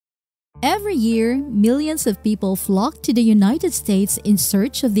Every year, millions of people flock to the United States in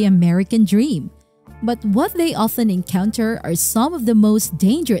search of the American dream. But what they often encounter are some of the most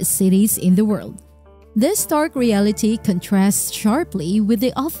dangerous cities in the world. This stark reality contrasts sharply with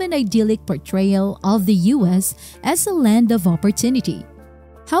the often idyllic portrayal of the US as a land of opportunity.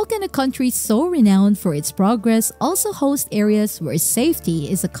 How can a country so renowned for its progress also host areas where safety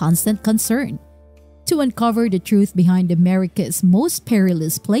is a constant concern? To uncover the truth behind America's most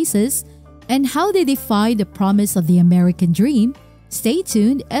perilous places and how they defy the promise of the American dream, stay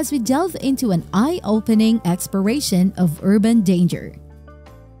tuned as we delve into an eye-opening exploration of urban danger.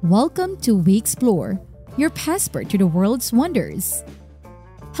 Welcome to We Explore, your passport to the world's wonders.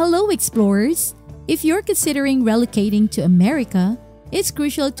 Hello, explorers! If you're considering relocating to America, it's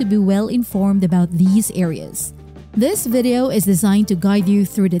crucial to be well informed about these areas. This video is designed to guide you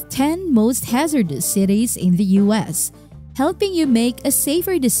through the 10 most hazardous cities in the US, helping you make a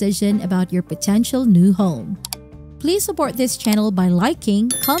safer decision about your potential new home. Please support this channel by liking,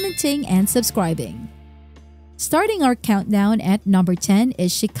 commenting, and subscribing. Starting our countdown at number 10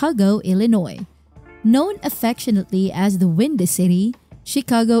 is Chicago, Illinois. Known affectionately as the Windy City,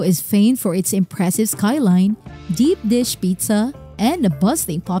 Chicago is famed for its impressive skyline, deep dish pizza, and a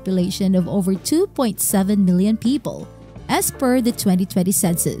bustling population of over 2.7 million people, as per the 2020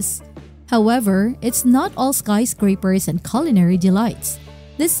 census. However, it's not all skyscrapers and culinary delights.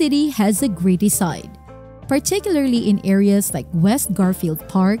 The city has a gritty side. Particularly in areas like West Garfield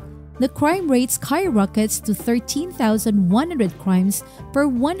Park, the crime rate skyrockets to 13,100 crimes per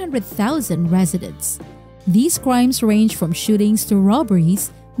 100,000 residents. These crimes range from shootings to robberies,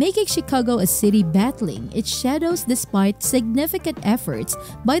 making Chicago a city battling its shadows despite significant efforts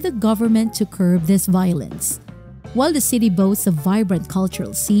by the government to curb this violence. While the city boasts a vibrant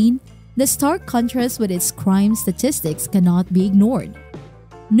cultural scene, the stark contrast with its crime statistics cannot be ignored.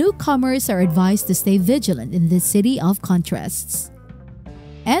 Newcomers are advised to stay vigilant in this city of contrasts.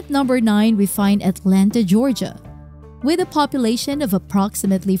 At number 9, we find Atlanta, Georgia. With a population of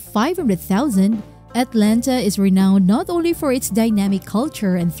approximately 500,000, Atlanta is renowned not only for its dynamic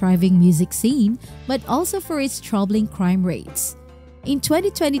culture and thriving music scene, but also for its troubling crime rates. In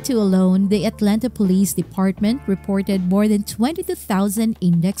 2022 alone, the Atlanta Police Department reported more than 22,000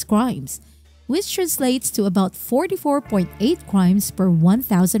 index crimes, which translates to about 44.8 crimes per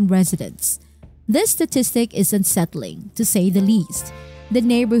 1,000 residents. This statistic is unsettling, to say the least. The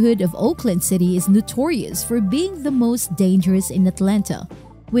neighborhood of Oakland City is notorious for being the most dangerous in Atlanta,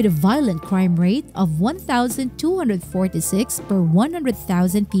 with a violent crime rate of 1,246 per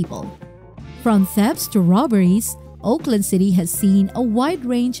 100,000 people. From thefts to robberies, Oakland City has seen a wide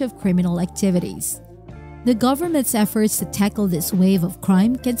range of criminal activities. The government's efforts to tackle this wave of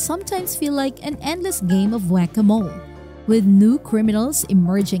crime can sometimes feel like an endless game of whack-a-mole, with new criminals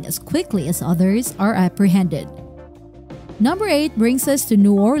emerging as quickly as others are apprehended. Number 8 brings us to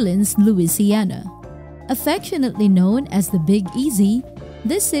New Orleans, Louisiana. Affectionately known as the Big Easy,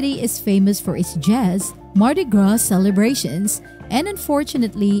 this city is famous for its jazz, Mardi Gras celebrations, and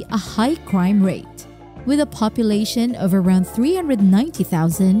unfortunately a high crime rate. With a population of around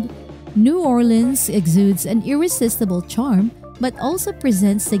 390,000, New Orleans exudes an irresistible charm but also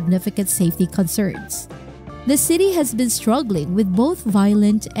presents significant safety concerns. The city has been struggling with both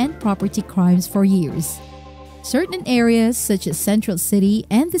violent and property crimes for years. Certain areas such as Central City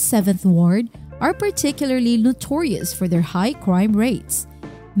and the 7th Ward are particularly notorious for their high crime rates,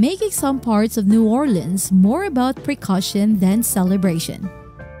 making some parts of New Orleans more about precaution than celebration.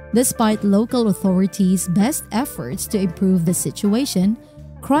 Despite local authorities' best efforts to improve the situation,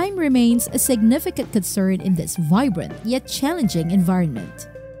 crime remains a significant concern in this vibrant yet challenging environment.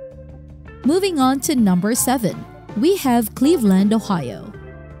 Moving on to number 7, we have Cleveland, Ohio.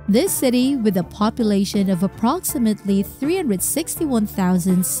 This city, with a population of approximately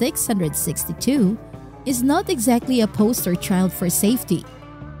 361,662, is not exactly a poster child for safety.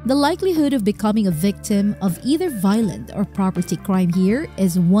 The likelihood of becoming a victim of either violent or property crime here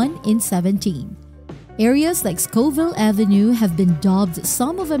is 1 in 17. Areas like Scoville Avenue have been dubbed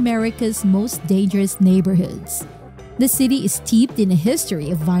some of America's most dangerous neighborhoods. The city is steeped in a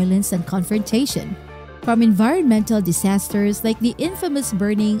history of violence and confrontation, from environmental disasters like the infamous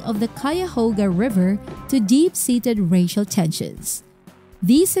burning of the Cuyahoga River to deep-seated racial tensions.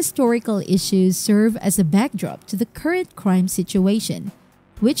 These historical issues serve as a backdrop to the current crime situation,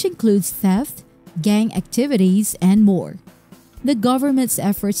 which includes theft, gang activities, and more. The government's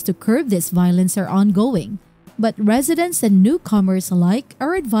efforts to curb this violence are ongoing, but residents and newcomers alike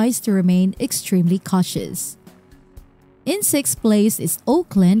are advised to remain extremely cautious. In 6th place is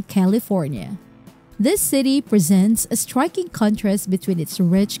Oakland, California. This city presents a striking contrast between its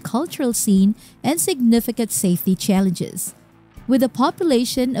rich cultural scene and significant safety challenges. With a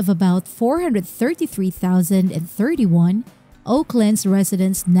population of about 433,031, Oakland's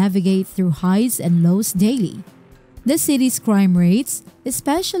residents navigate through highs and lows daily. The city's crime rates,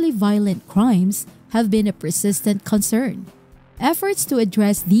 especially violent crimes, have been a persistent concern. Efforts to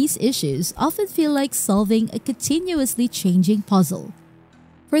address these issues often feel like solving a continuously changing puzzle.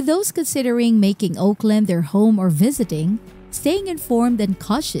 For those considering making Oakland their home or visiting, staying informed and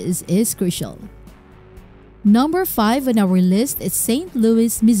cautious is crucial. Number 5 on our list is St.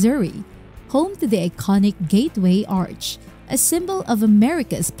 Louis, Missouri, home to the iconic Gateway Arch, a symbol of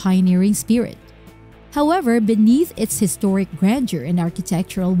America's pioneering spirit. However, beneath its historic grandeur and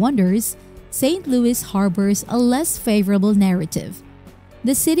architectural wonders, St. Louis harbors a less favorable narrative.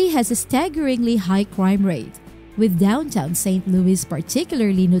 The city has a staggeringly high crime rate, with downtown St. Louis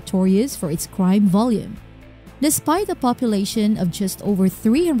particularly notorious for its crime volume. Despite a population of just over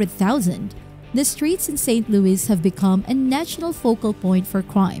 300,000, the streets in St. Louis have become a national focal point for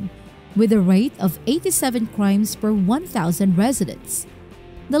crime, with a rate of 87 crimes per 1,000 residents.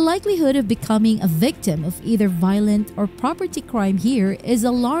 The likelihood of becoming a victim of either violent or property crime here is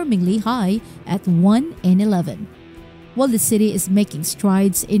alarmingly high at 1 in 11. While the city is making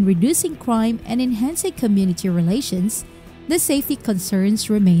strides in reducing crime and enhancing community relations, the safety concerns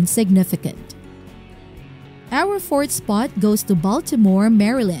remain significant. Our fourth spot goes to Baltimore,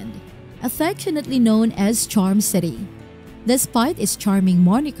 Maryland, affectionately known as Charm City. Despite its charming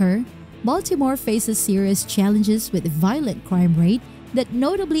moniker, Baltimore faces serious challenges with a violent crime rate that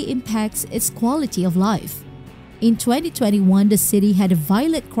notably impacts its quality of life. In 2021, the city had a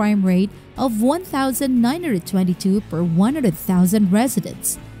violent crime rate of 1,922 per 100,000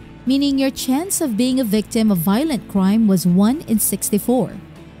 residents, meaning your chance of being a victim of violent crime was 1 in 64.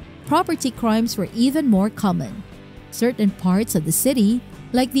 Property crimes were even more common. Certain parts of the city,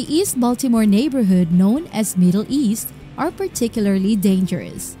 like the East Baltimore neighborhood known as Middle East, are particularly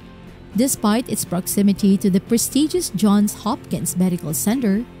dangerous. Despite its proximity to the prestigious Johns Hopkins Medical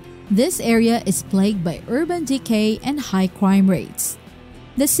Center, this area is plagued by urban decay and high crime rates.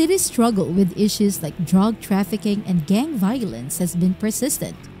 The city's struggle with issues like drug trafficking and gang violence has been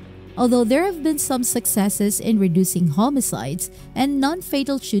persistent, although there have been some successes in reducing homicides and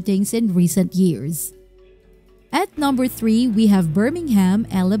non-fatal shootings in recent years. At number 3, we have Birmingham,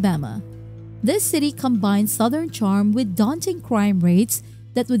 Alabama. This city combines southern charm with daunting crime rates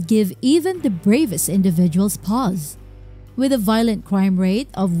that would give even the bravest individuals pause. With a violent crime rate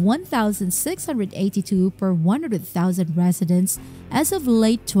of 1,682 per 100,000 residents as of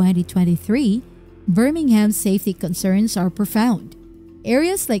late 2023, Birmingham's safety concerns are profound.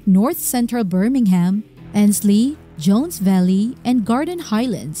 Areas like North Central Birmingham, Ensley, Jones Valley, and Garden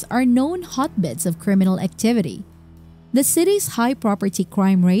Highlands are known hotbeds of criminal activity. The city's high property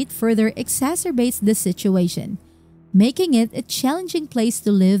crime rate further exacerbates the situation, making it a challenging place to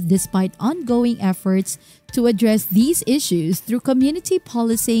live despite ongoing efforts to address these issues through community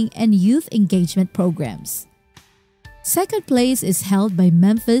policing and youth engagement programs. Second place is held by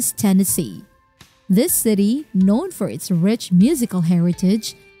Memphis, Tennessee. This city, known for its rich musical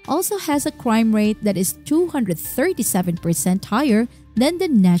heritage, also has a crime rate that is 237% higher than the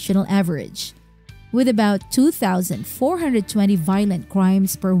national average. With about 2,420 violent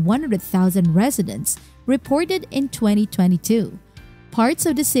crimes per 100,000 residents reported in 2022. Parts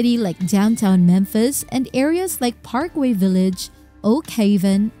of the city like downtown Memphis and areas like Parkway Village, Oak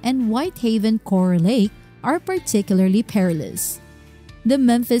Haven, and Whitehaven Coral Lake are particularly perilous. The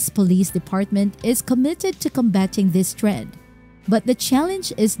Memphis Police Department is committed to combating this trend, but the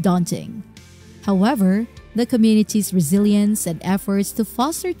challenge is daunting. However, the community's resilience and efforts to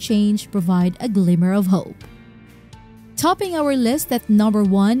foster change provide a glimmer of hope. Topping our list at number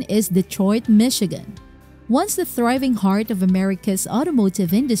 1 is Detroit, Michigan. Once the thriving heart of America's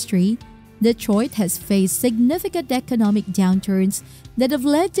automotive industry, Detroit has faced significant economic downturns that have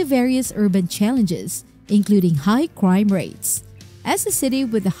led to various urban challenges, including high crime rates. As a city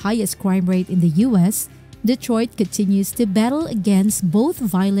with the highest crime rate in the U.S., Detroit continues to battle against both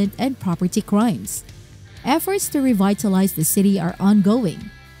violent and property crimes. Efforts to revitalize the city are ongoing,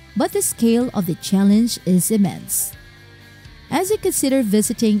 but the scale of the challenge is immense. As you consider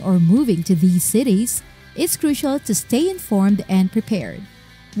visiting or moving to these cities, it's crucial to stay informed and prepared.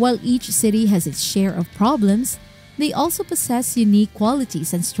 While each city has its share of problems, they also possess unique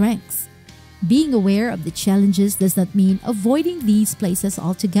qualities and strengths. Being aware of the challenges does not mean avoiding these places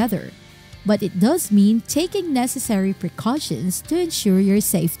altogether, but it does mean taking necessary precautions to ensure your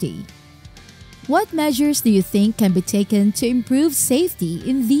safety. What measures do you think can be taken to improve safety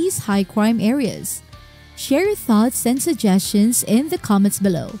in these high-crime areas? Share your thoughts and suggestions in the comments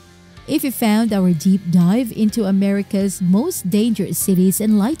below. If you found our deep dive into America's most dangerous cities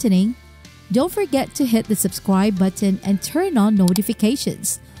enlightening, don't forget to hit the subscribe button and turn on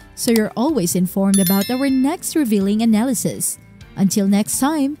notifications so you're always informed about our next revealing analysis. Until next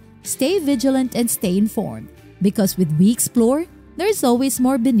time, stay vigilant and stay informed, because with We Explore, there's always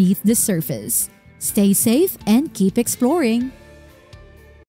more beneath the surface. Stay safe and keep exploring.